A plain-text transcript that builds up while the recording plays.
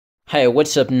Hey,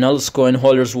 what's up, NULS coin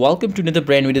holders? Welcome to another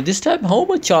brand video. This time, how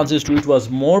much chances to it was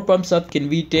more pumps up? Can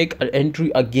we take an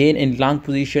entry again in long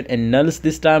position and NULS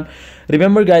this time?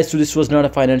 Remember, guys, so this was not a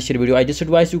financial video. I just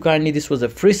advise you kindly. This was a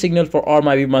free signal for all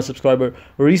my subscriber.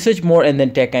 Research more and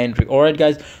then take an entry. All right,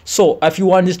 guys. So if you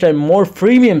want this time more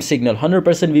premium signal,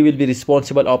 100% we will be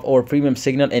responsible of our premium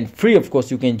signal and free. Of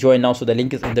course, you can join now. So the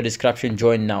link is in the description.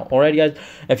 Join now. All right, guys.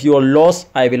 If you are lost,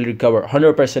 I will recover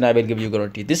 100%. I will give you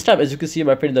guarantee. This time, as you can see,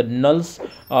 my friend, the NULS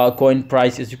coin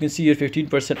price, as you can see here,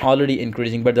 15% already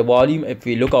increasing, but the volume, if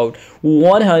we look out,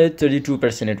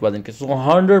 132% it was increased. So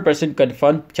 100%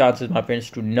 confirmed chances, my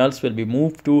friends, to NULS will be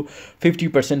moved to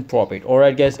 50% profit. All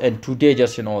right, guys. And today,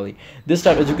 just and only this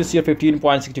time, as you can see,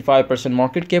 15.65%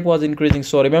 market cap was increasing.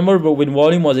 So remember, when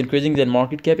volume was increasing, then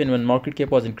market cap, and when market cap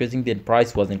was increasing, then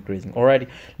price was increasing. All right,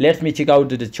 let me check out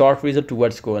the chart result to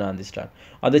what's going on this time.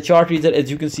 The chart result, as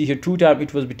you can see here, two times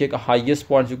it was, we take a highest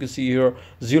points, you can see here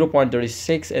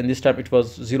 0.36, and this time it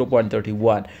was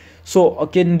 0.31. So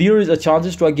again, there is a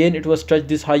chances to again it was touch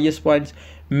this highest points.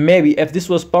 Maybe if this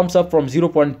was pumps up from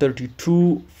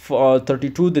 0.32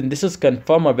 32, then this is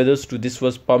confirmed whether to this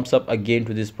was pumps up again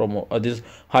to this this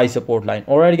high support line.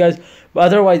 All right, guys. But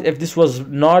otherwise, if this was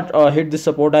not hit this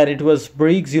support line, it was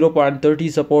break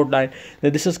 0.30 support line,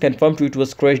 then this is confirmed to it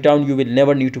was crashed down. You will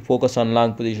never need to focus on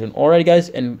long position. All right, guys,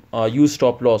 and use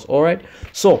stop loss. All right,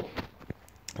 so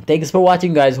thanks for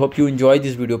watching, guys. Hope you enjoyed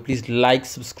this video. Please like,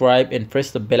 subscribe, and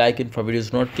press the bell icon for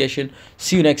videos notification.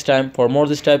 See you next time. For more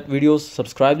this type videos,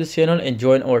 subscribe this channel and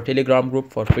join our Telegram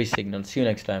group for free signals. See you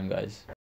next time, guys.